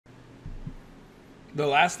The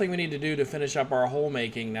last thing we need to do to finish up our hole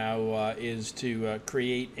making now is to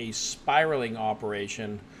create a spiraling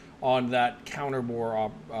operation on that counterbore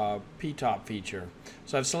PTOP feature.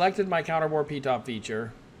 So I've selected my counterbore PTOP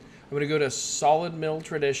feature. I'm going to go to Solid Mill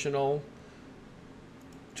Traditional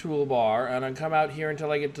toolbar, and I'll come out here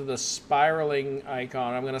until I get to the spiraling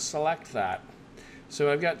icon. I'm going to select that. So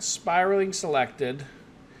I've got spiraling selected.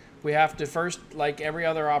 We have to first, like every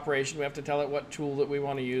other operation, we have to tell it what tool that we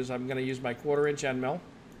want to use. I'm going to use my 1/4 inch end mill.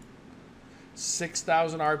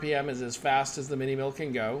 6,000 RPM is as fast as the mini mill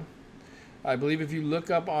can go. I believe if you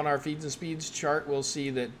look up on our feeds and speeds chart, we'll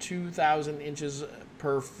see that 2,000 inches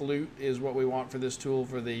per flute is what we want for this tool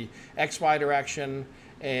for the XY direction,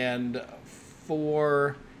 and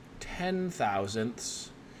 4/10,000ths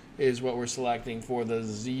is what we're selecting for the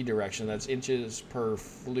Z direction. That's inches per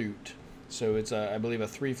flute. So it's, I believe, a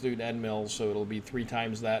 3-flute end mill, so it'll be 3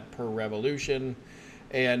 times that per revolution.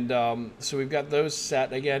 And so we've got those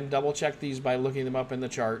set. Again, double check these by looking them up in the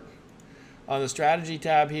chart. On the strategy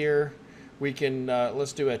tab here, we can,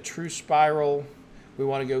 let's do a true spiral. We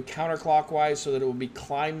want to go counterclockwise so that it will be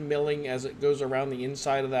climb milling as it goes around the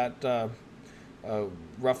inside of that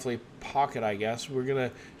roughly pocket, I guess. We're going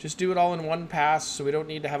to just do it all in one pass, so we don't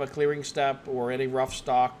need to have a clearing step or any rough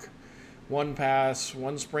stock. One pass,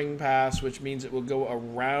 one spring pass, which means it will go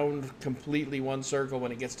around completely one circle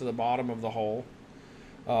when it gets to the bottom of the hole.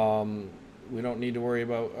 We don't need to worry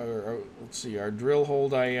about, let's see, our drill hole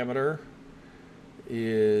diameter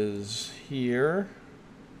is here.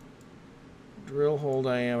 Drill hole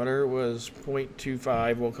diameter was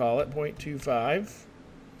 0.25, we'll call it 0.25.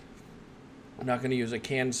 I'm not going to use a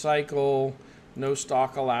canned cycle, no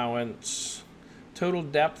stock allowance. Total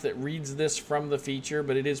depth, it reads this from the feature,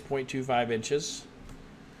 but it is 0.25 inches.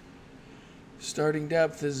 Starting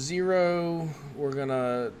depth is 0. We're going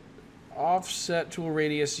to offset tool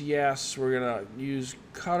radius, yes. We're going to use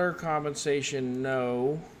cutter compensation,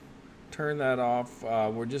 no. Turn that off.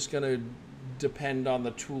 We're just going to depend on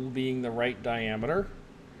the tool being the right diameter.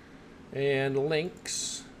 And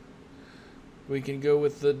links, we can go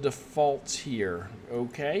with the defaults here.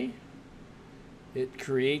 Okay. It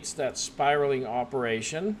creates that spiraling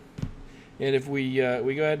operation. And if we go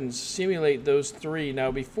ahead and simulate those 3.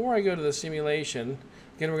 Now, before I go to the simulation,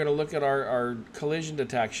 again, we're going to look at our collision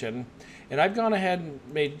detection. And I've gone ahead and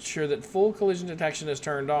made sure that full collision detection is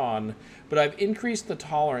turned on, but I've increased the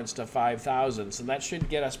tolerance to 5,000. So that should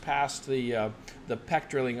get us past the PEC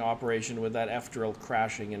drilling operation with that F drill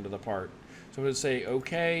crashing into the part. So I'm going to say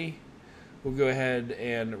OK. We'll go ahead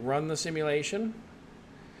and run the simulation.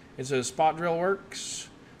 And so spot drill works.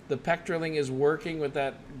 The PEC drilling is working with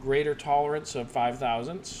that greater tolerance of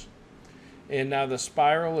 5,000ths. And now the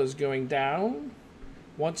spiral is going down,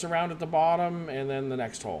 once around at the bottom, and then the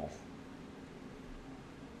next hole.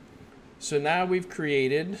 So now we've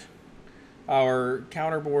created our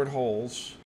counterbore holes